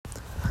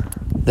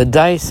the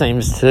day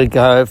seems to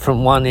go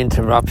from one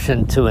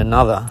interruption to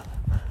another.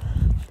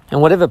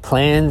 And whatever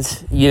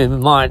plans you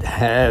might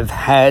have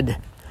had,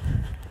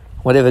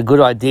 whatever good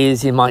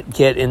ideas you might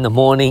get in the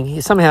morning,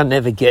 you somehow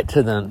never get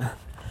to them.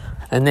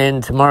 And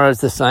then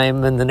tomorrow's the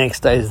same and the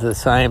next day is the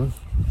same.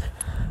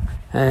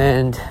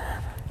 And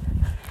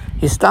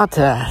you start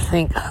to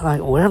think,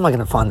 like, where am I going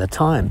to find the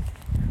time?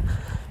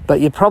 But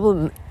your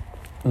problem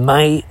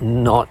may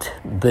not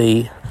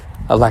be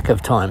a lack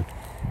of time.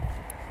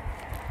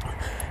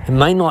 It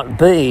may not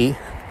be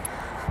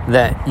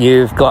that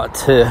you've got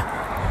to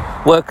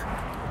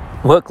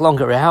work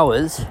longer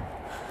hours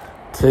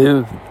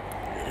to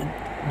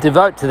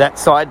devote to that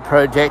side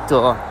project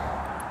or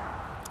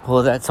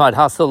that side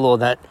hustle or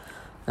that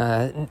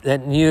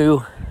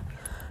new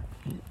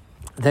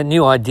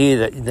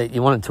idea that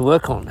you wanted to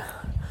work on,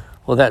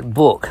 or that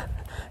book.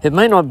 It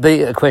may not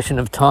be a question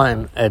of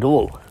time at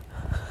all.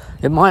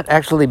 It might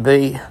actually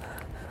be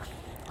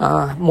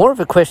more of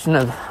a question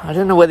of, I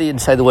don't know whether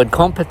you'd say the word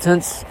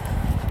competence,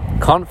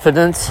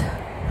 confidence,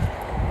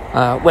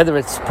 whether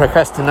it's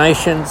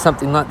procrastination,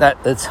 something like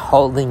that that's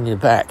holding you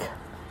back.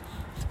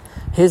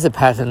 Here's a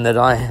pattern that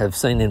I have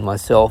seen in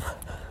myself,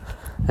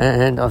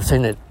 and I've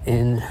seen it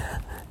in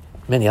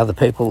many other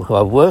people who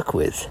I work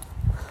with.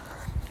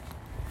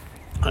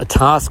 A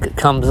task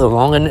comes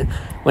along, and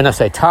when I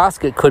say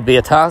task, it could be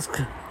a task,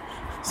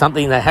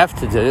 something they have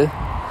to do,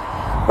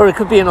 or it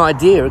could be an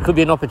idea, it could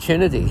be an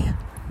opportunity, it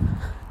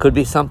could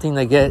be something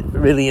they get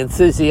really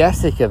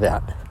enthusiastic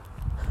about.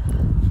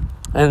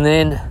 And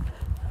then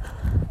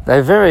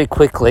we very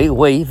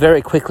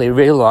quickly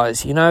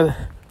realise,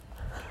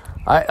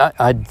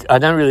 I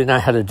don't really know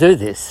how to do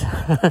this.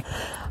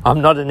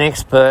 I'm not an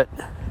expert.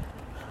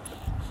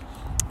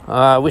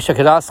 I wish I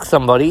could ask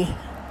somebody.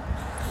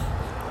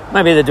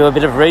 Maybe they do a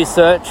bit of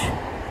research,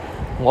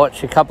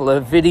 watch a couple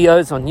of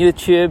videos on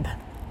YouTube,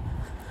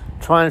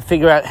 try and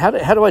figure out how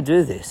do I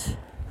do this?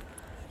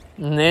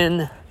 And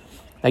then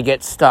they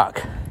get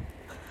stuck.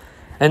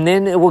 And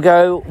then it will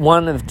go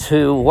one of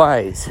two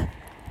ways.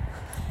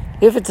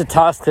 If it's a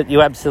task that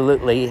you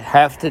absolutely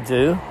have to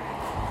do,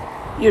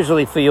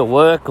 usually for your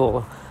work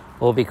or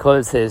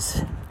because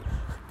there's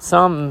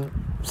some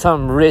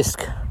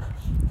risk,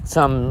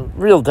 some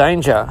real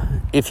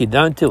danger if you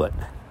don't do it,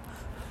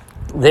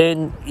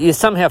 then you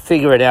somehow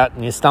figure it out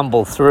and you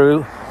stumble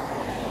through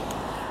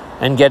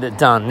and get it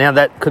done. Now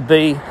that could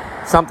be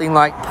something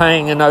like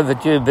paying an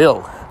overdue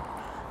bill.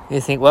 You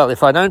think, well,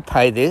 if I don't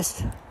pay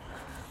this,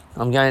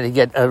 I'm going to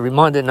get a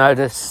reminder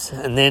notice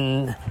and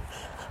then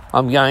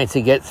I'm going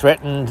to get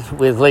threatened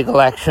with legal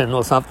action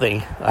or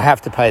something. I have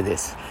to pay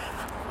this.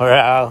 Or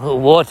our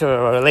water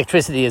or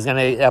electricity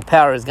our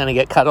power is going to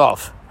get cut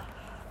off.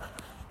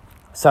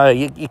 So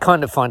you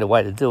kind of find a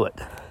way to do it.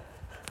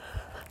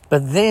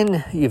 But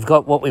then you've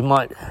got what we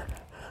might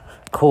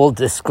call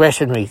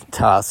discretionary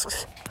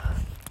tasks.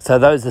 So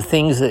those are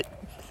things that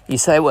you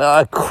say, well,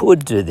 I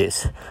could do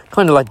this.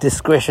 Kind of like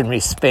discretionary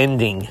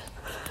spending.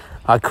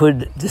 I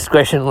could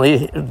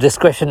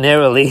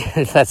discretionarily,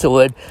 if that's a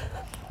word,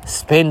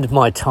 spend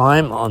my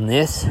time on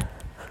this.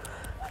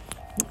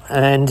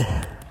 And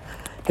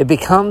it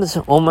becomes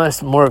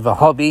almost more of a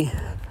hobby.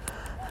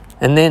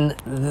 And then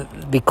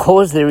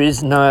because there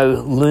is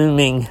no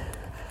looming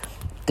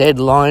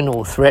deadline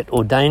or threat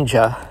or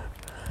danger,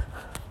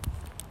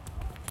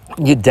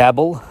 you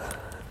dabble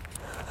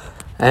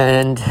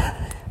and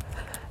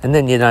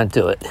then you don't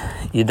do it.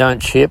 You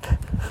don't ship.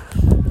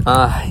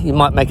 You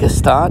might make a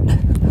start,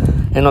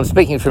 and I'm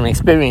speaking from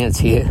experience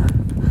here,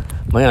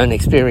 my own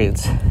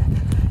experience.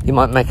 You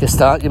might make a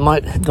start, you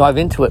might dive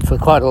into it for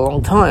quite a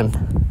long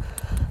time,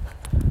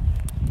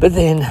 but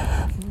then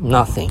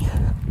nothing,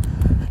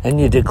 and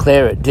you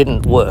declare it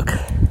didn't work,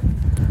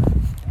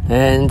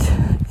 and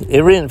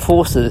it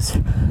reinforces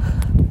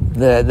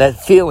that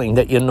feeling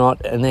that you're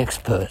not an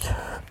expert.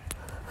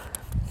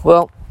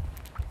 Well,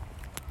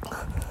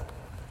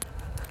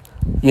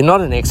 you're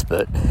not an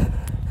expert,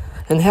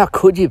 and how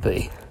could you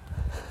be?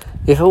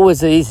 If it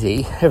was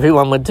easy,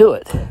 everyone would do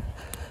it.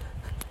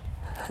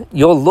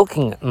 You're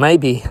looking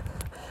maybe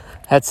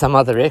at some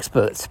other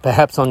experts,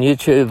 perhaps on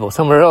YouTube or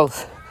somewhere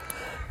else,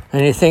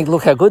 and you think,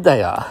 look how good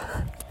they are.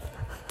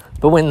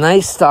 But when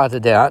they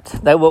started out,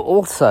 they were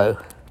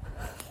also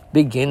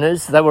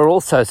beginners, they were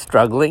also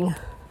struggling,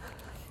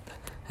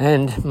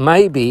 and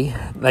maybe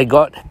they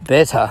got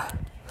better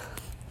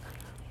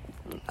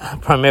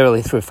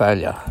primarily through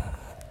failure.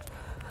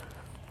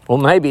 Or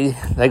maybe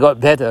they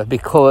got better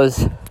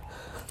because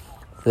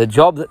the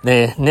job that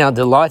they're now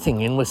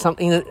delighting in was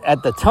something that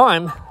at the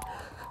time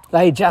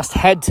they just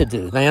had to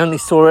do. They only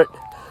saw it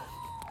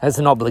as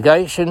an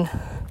obligation,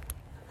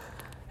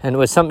 and it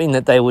was something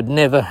that they would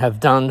never have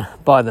done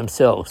by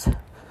themselves.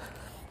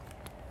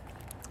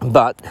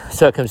 But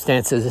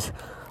circumstances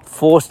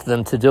forced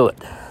them to do it.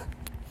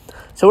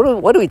 So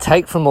what do we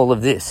take from all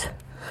of this?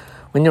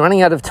 When you're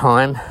running out of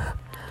time,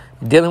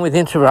 dealing with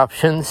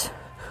interruptions,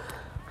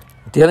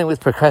 dealing with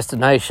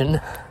procrastination,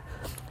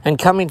 and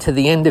coming to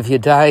the end of your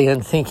day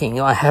and thinking,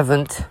 I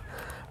haven't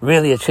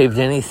really achieved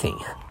anything.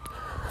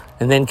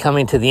 and then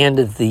coming to the end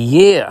of the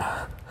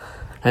year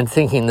and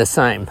thinking the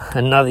same,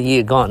 another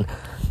year gone,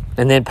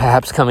 and then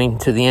perhaps coming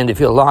to the end of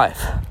your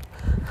life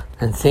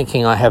and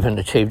thinking I haven't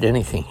achieved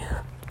anything.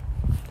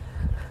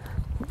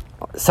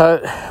 So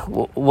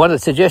what I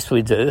suggest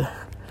we do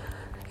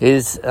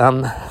is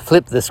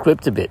flip the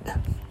script a bit.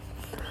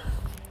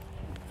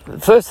 The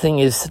first thing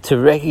is to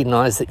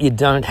recognize that you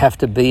don't have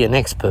to be an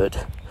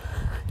expert.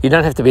 You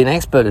don't have to be an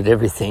expert at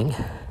everything.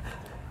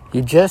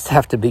 You just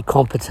have to be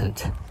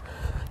competent,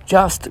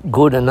 just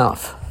good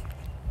enough.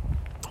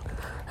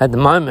 At the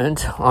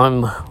moment,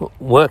 I'm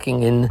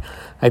working on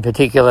a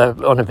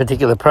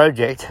particular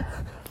project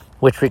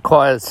which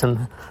requires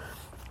some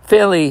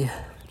fairly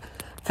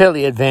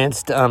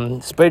advanced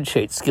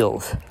spreadsheet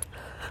skills,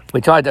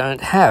 which I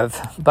don't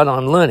have, but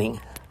I'm learning.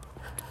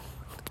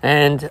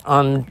 And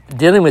I'm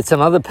dealing with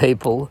some other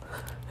people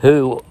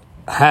who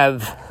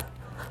have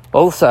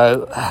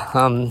also,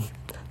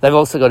 they've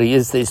also got to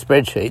use these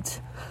spreadsheets,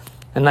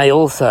 and they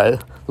also,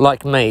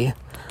 like me,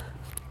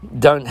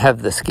 don't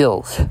have the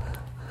skills.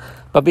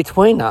 But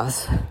between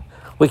us,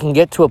 we can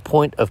get to a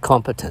point of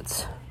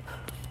competence.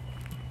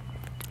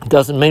 It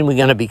doesn't mean we're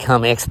going to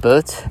become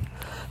experts,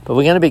 but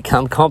we're going to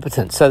become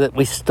competent so that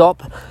we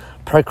stop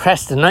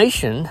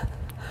procrastination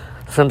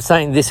from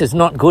saying this is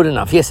not good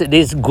enough. Yes, it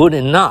is good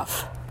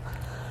enough.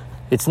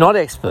 It's not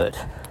expert.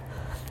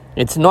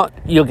 It's not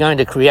you're going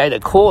to create a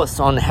course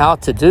on how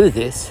to do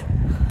this,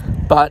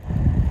 but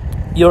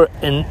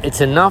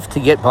it's enough to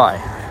get by.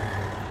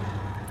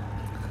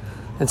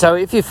 And so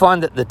if you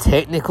find that the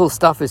technical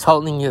stuff is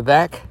holding you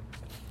back,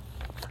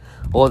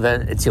 or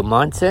that it's your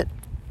mindset,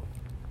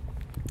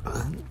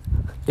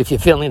 if you're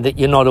feeling that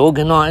you're not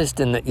organized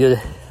and that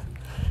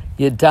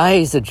your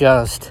days are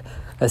just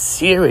a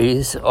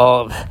series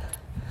of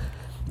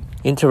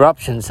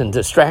interruptions and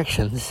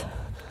distractions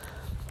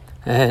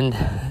and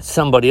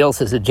somebody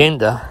else's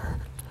agenda,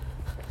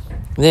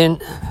 then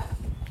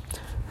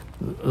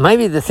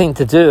maybe the thing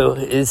to do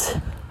is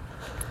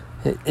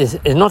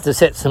not to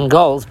set some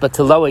goals, but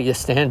to lower your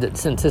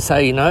standards and to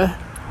say,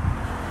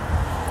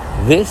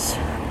 this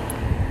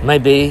may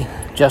be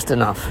just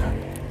enough.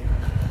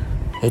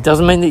 It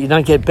doesn't mean that you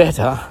don't get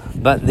better,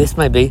 but this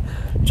may be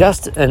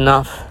just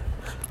enough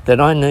that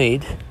I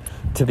need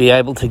to be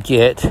able to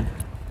get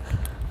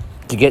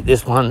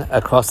this one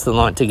across the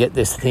line, to get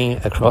this thing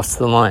across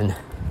the line.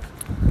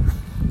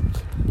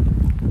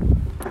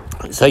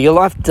 So your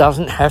life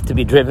doesn't have to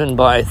be driven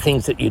by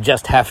things that you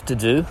just have to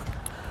do.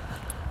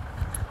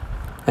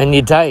 And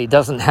your day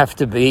doesn't have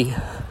to be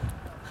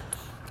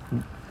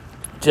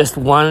just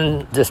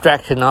one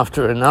distraction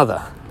after another,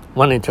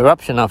 one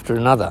interruption after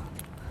another.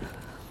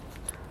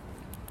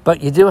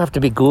 But you do have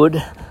to be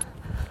good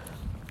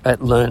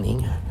at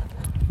learning.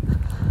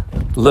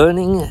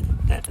 Learning,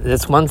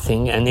 that's one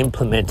thing, and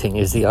implementing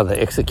is the other,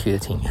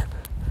 executing.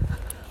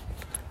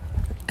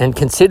 And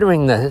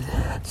considering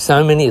that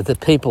so many of the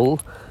people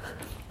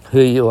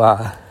who you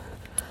are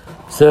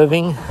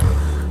serving,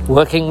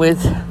 working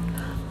with,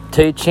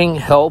 teaching,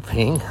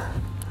 helping,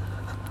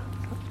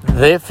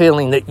 they're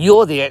feeling that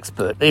you're the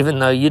expert, even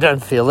though you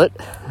don't feel it,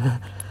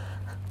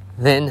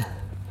 then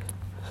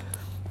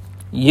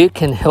you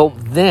can help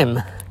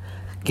them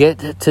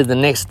get to the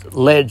next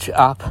ledge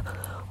up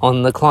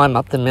on the climb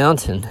up the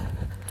mountain,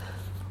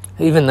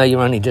 even though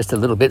you're only just a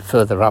little bit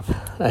further up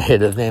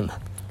ahead of them.